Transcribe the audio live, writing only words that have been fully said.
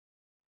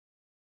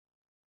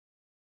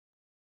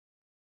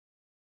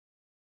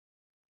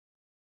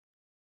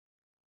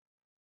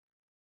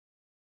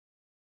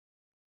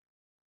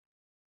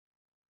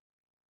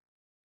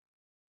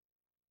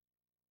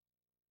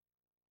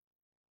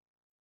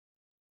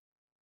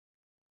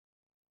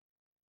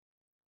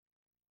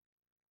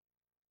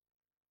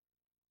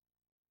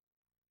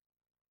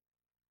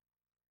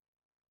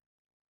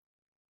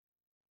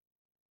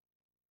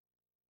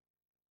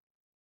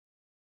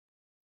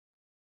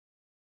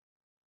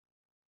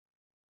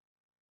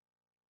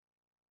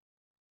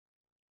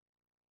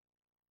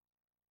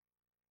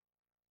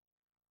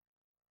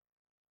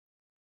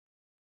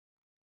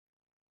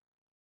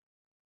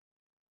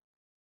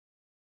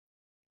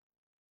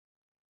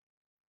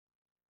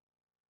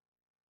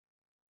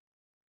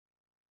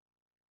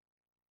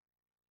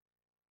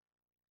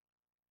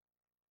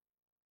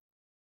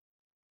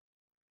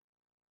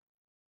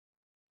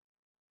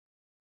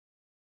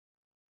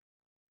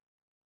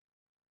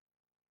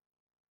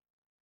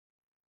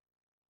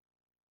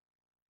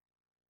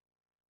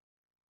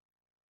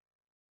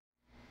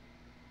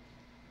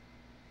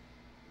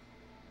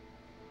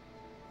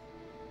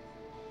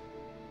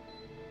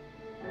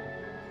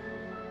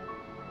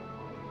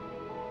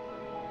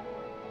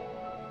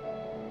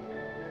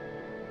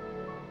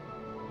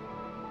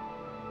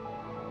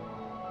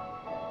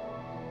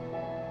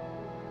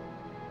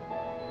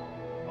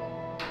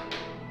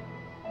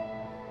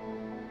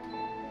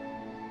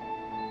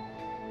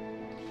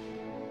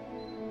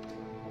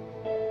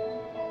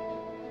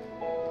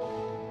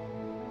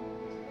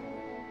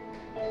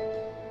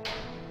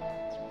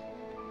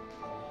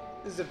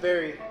This is a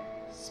very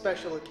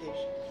special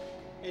occasion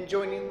in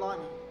joining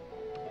Lonnie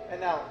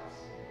and Alex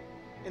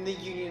in the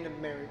union of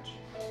marriage.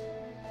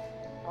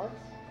 Alex,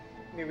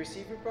 you may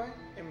receive your bride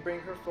and bring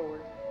her forward.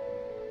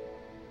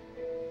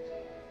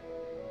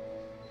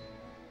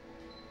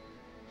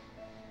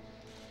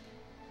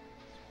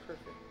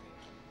 Perfect, thank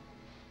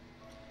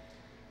you.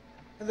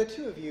 And the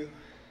two of you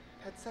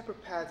had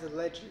separate paths that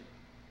led you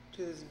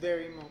to this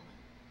very moment.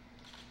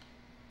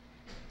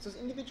 So as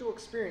individual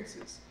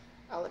experiences,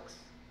 Alex,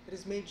 it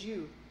has made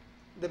you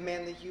the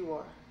man that you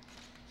are,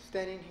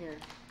 standing here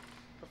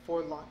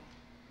before Lonnie.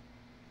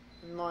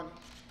 And Lonnie,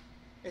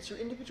 it's your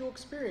individual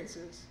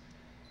experiences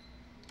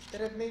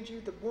that have made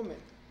you the woman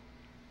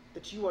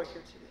that you are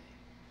here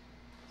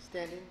today,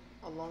 standing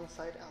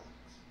alongside Alex.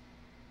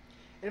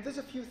 And if there's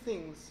a few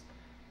things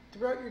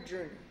throughout your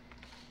journey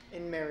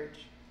in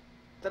marriage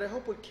that I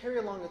hope would carry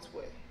along its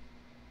way,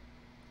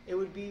 it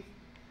would be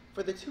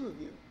for the two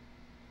of you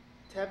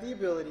to have the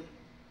ability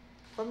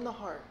from the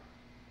heart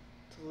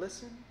to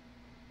listen,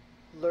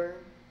 learn,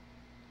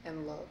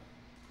 and love.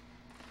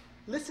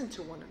 Listen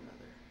to one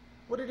another,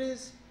 what it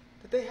is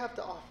that they have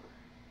to offer,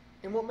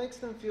 and what makes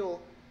them feel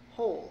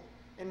whole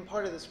and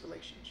part of this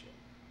relationship.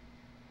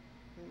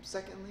 And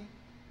secondly,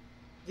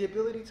 the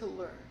ability to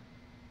learn.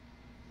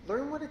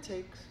 Learn what it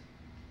takes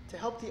to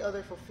help the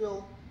other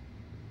fulfill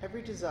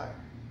every desire,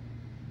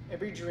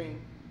 every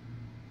dream,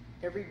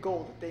 every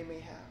goal that they may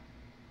have.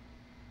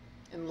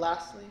 And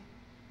lastly,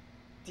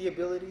 the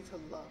ability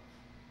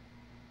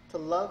to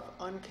love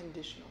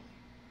unconditionally,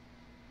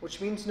 which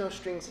means no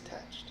strings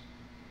attached.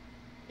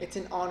 It's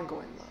an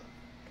ongoing love.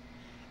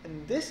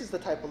 And this is the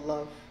type of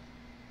love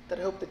that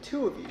I hope the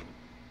two of you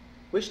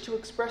wish to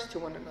express to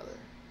one another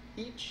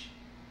each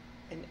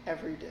and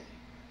every day.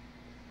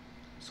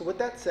 So with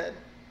that said,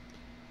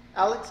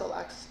 Alex,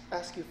 I'll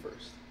ask you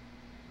first.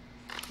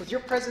 With your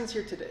presence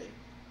here today,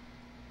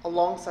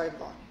 alongside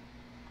Lonnie,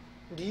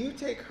 do you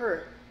take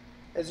her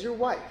as your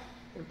wife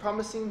in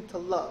promising to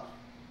love,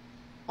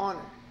 honor,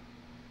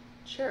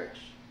 cherish,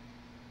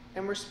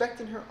 and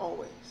respect in her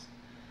always,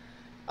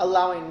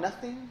 allowing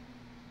nothing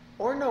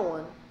or no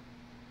one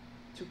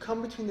to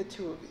come between the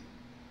two of you?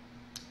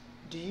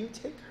 Do you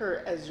take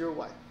her as your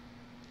wife?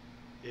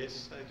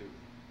 Yes, I do.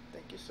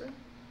 Thank you, sir.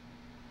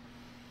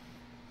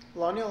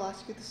 Lonnie, I'll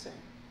ask you the same.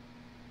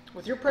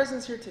 With your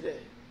presence here today,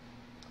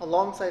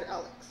 alongside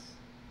Alex,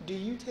 do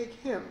you take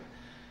him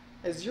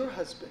as your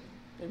husband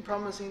in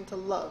promising to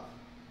love,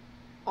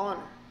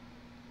 honor,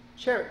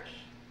 cherish,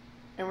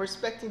 and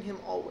respecting him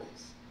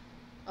always,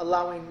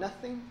 allowing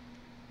nothing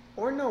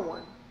or no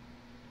one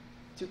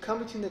to come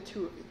between the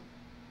two of you?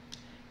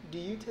 Do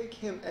you take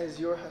him as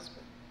your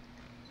husband?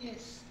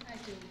 Yes, I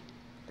do.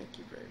 Thank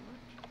you very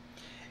much.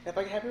 And if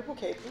I can have your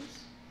bouquet, please.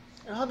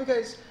 And I'll have you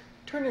guys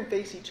turn and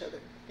face each other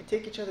and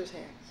take each other's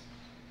hands.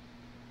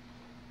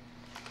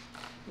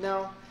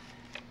 Now,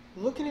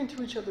 looking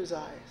into each other's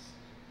eyes,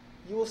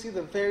 you will see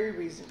the very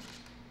reason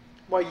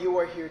why you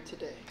are here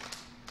today,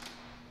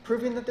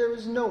 proving that there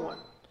is no one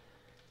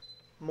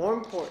more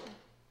important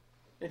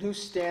than who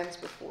stands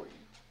before you.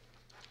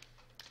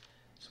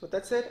 So with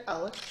that said,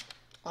 Alex,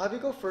 I'll have you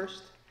go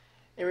first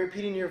in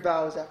repeating your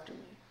vows after me.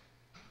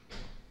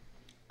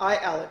 I,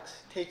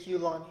 Alex, take you,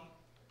 Lonnie,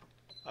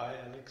 I,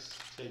 Alex,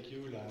 take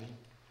you, Lonnie,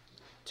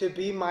 to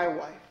be my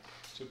wife.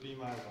 to be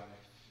my wife.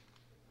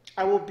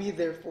 I will be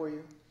there for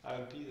you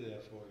I'll be there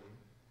for you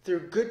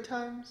through good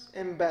times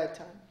and bad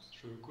times,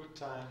 through good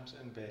times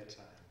and bad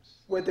times,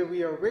 whether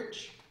we are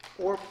rich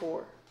or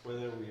poor,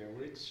 whether we are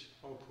rich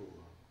or poor,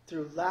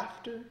 through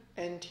laughter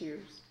and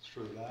tears.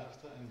 through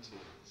laughter and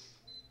tears.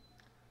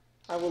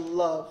 I will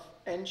love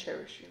and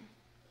cherish you.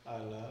 I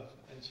love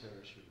and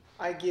cherish you.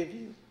 I give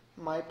you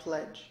my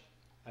pledge.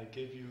 I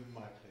give you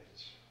my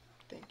pledge.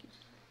 Thank you.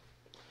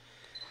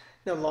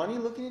 Now, Lonnie,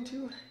 looking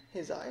into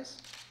his eyes,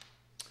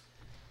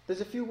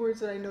 there's a few words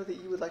that I know that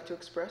you would like to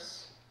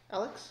express,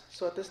 Alex.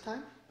 So at this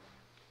time,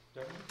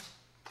 okay,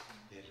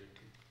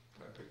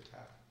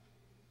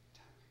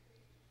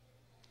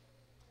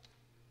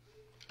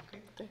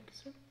 thank you,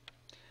 sir.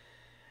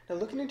 Now,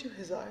 looking into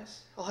his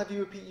eyes, I'll have you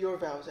repeat your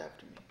vows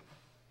after me.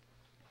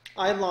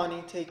 I,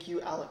 Lonnie, take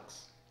you,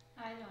 Alex,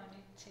 I,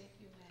 Lonnie, take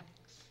you,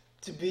 Alex,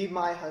 to be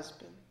my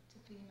husband. to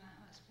be my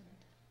husband.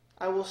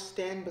 I will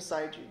stand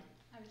beside you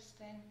I will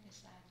stand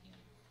beside you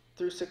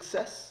through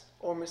success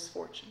or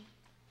misfortune,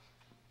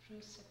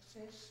 through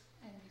success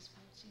and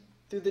misfortune,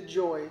 through the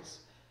joys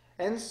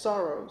and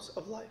sorrows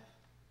of life.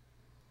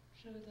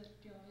 through the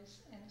joys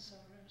and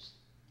sorrows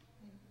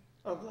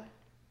Of life,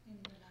 in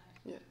the life,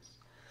 yes.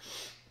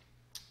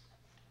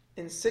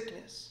 In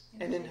sickness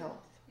and in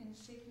health, in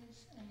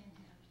sickness and in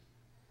health,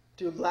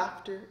 through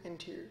laughter and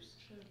tears.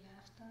 through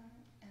laughter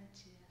and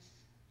tears.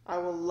 I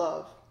will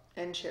love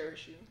and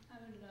cherish you. I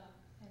will love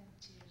and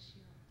cherish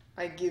you.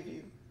 I give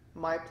you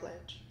my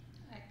pledge.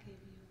 I give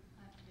you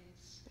my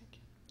place. Thank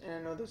you. And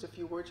I know there's a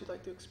few words you'd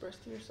like to express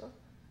to yourself.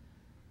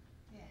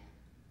 Ja,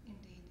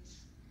 indeed.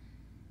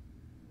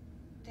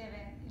 Det har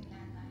været en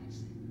lang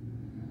rejse,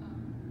 og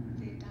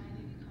det er dejligt,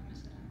 at vi kommer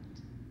så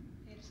langt.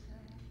 Jeg elsker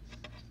dig.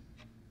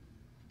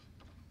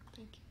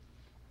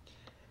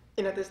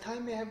 And at this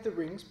time, may I have the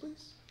rings,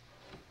 please?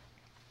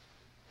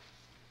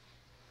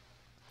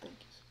 Thank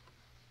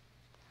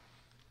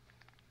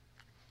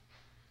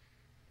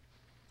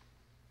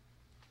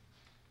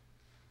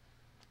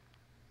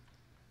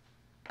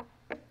you.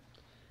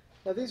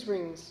 Now these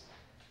rings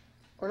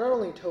are not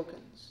only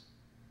tokens,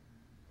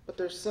 but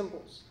they're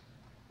symbols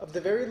of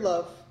the very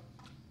love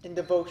and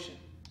devotion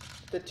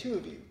the two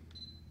of you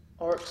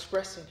are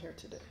expressing here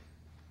today.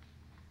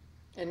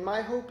 And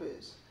my hope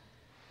is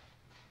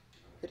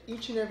that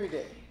each and every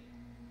day,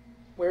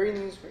 wearing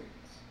these rings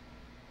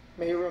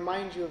may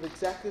remind you of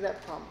exactly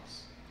that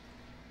promise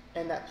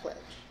and that pledge.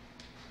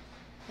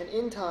 And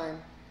in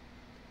time,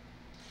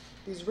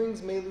 these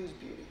rings may lose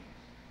beauty,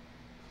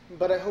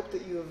 but I hope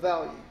that you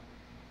value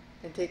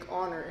and take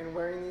honor in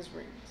wearing these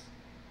rings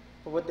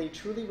for what they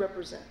truly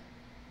represent.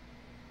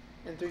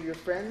 And through your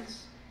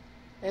friends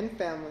and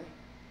family,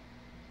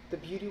 the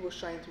beauty will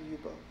shine through you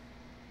both.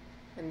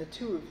 And the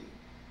two of you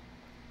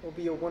will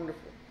be a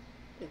wonderful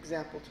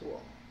example to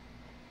all.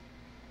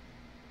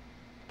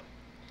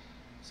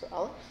 So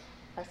Alex,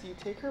 I see you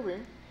take her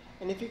ring,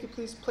 and if you could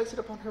please place it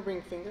upon her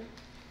ring finger.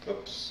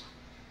 Oops.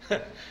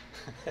 You're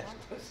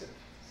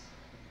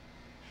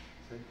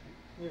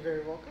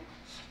very welcome.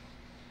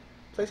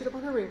 Place it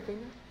upon her ring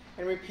finger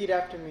and repeat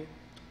after me.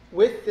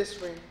 With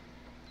this ring,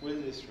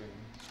 With this ring,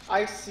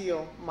 I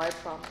seal my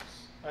promise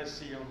I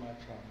seal my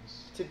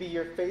promise to be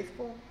your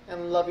faithful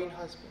and loving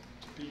husband.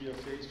 to be your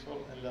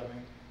faithful and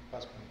loving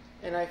husband.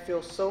 And I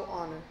feel so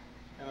honored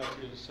And I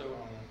feel so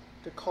honored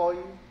to call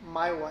you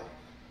my wife.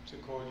 to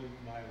call you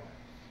my wife.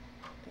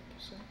 Thank you,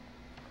 sir.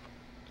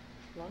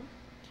 Ron,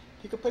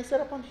 if you could place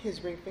that up on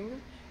his ring finger,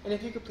 and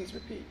if you could please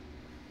repeat.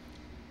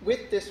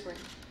 With this ring,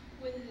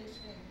 With this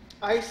ring,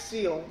 I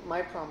seal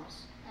my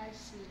promise I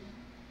seal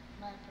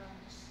my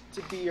promise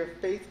to be your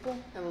faithful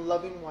and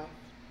loving wife.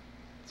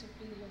 to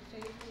be your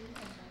faithful and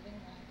loving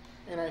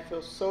wife. And I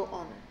feel so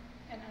honored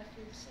And I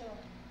feel so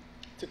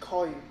honored to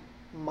call you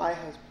my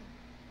husband.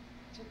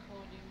 to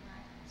call you my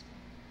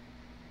husband.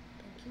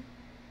 Thank you.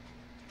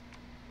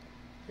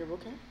 You're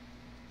okay?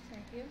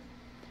 Thank you.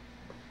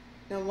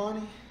 Now,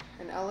 Lonnie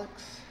and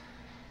Alex,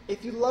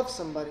 if you love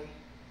somebody,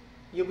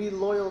 you'll be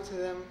loyal to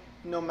them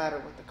no matter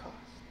what the cost.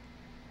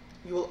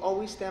 You will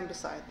always stand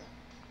beside them.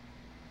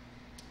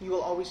 You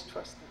will always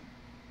trust them.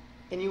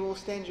 And you will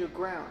stand your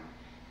ground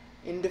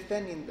in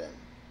defending them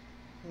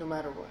no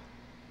matter what.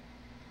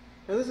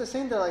 Now, there's a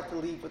saying that I like to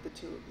leave with the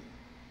two of you.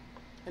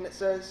 And it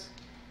says,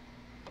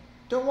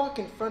 don't walk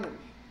in front of me.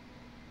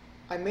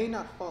 I may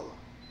not follow.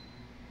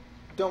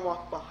 Don't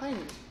walk behind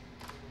me.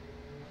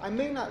 I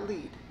may not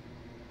lead.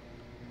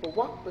 But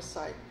walk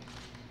beside me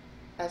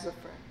as a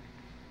friend.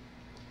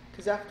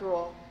 Because after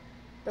all,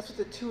 that's what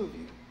the two of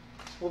you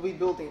will be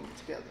building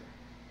together.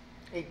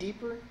 A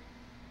deeper,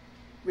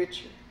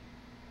 richer,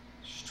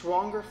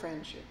 stronger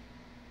friendship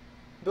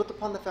built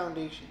upon the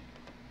foundation,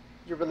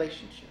 your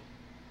relationship,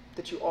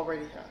 that you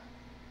already have.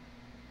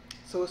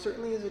 So it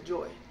certainly is a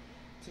joy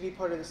to be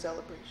part of the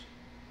celebration.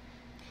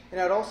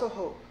 And I'd also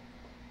hope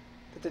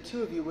that the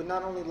two of you would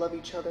not only love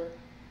each other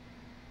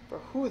for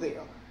who they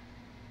are,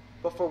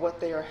 but for what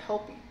they are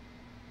helping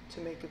to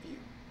make of you.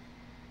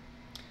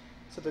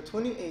 So the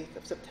 28th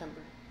of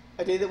September,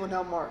 a day that will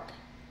now mark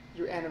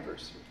your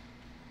anniversary.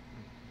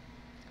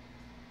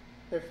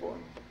 Therefore,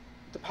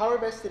 with the power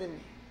vested in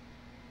me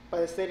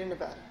by the state of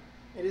Nevada,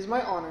 it is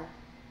my honor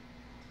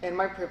and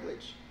my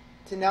privilege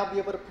to now be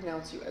able to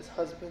pronounce you as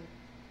husband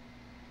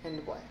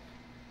and wife.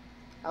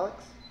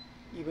 Alex,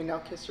 you may now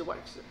kiss your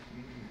wife, sir.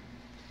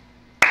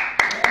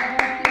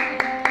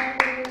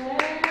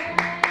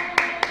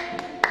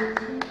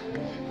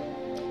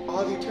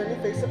 I'll have you turn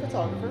and face the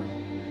photographer.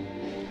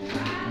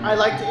 I'd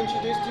like to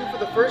introduce to you for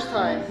the first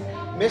time,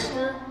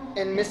 Mr.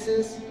 and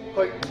Mrs.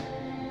 Hoyt,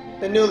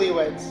 the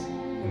newlyweds.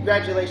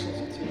 Congratulations,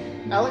 you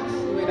two. Alex,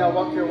 you may now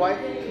walk your wife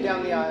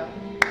down the aisle.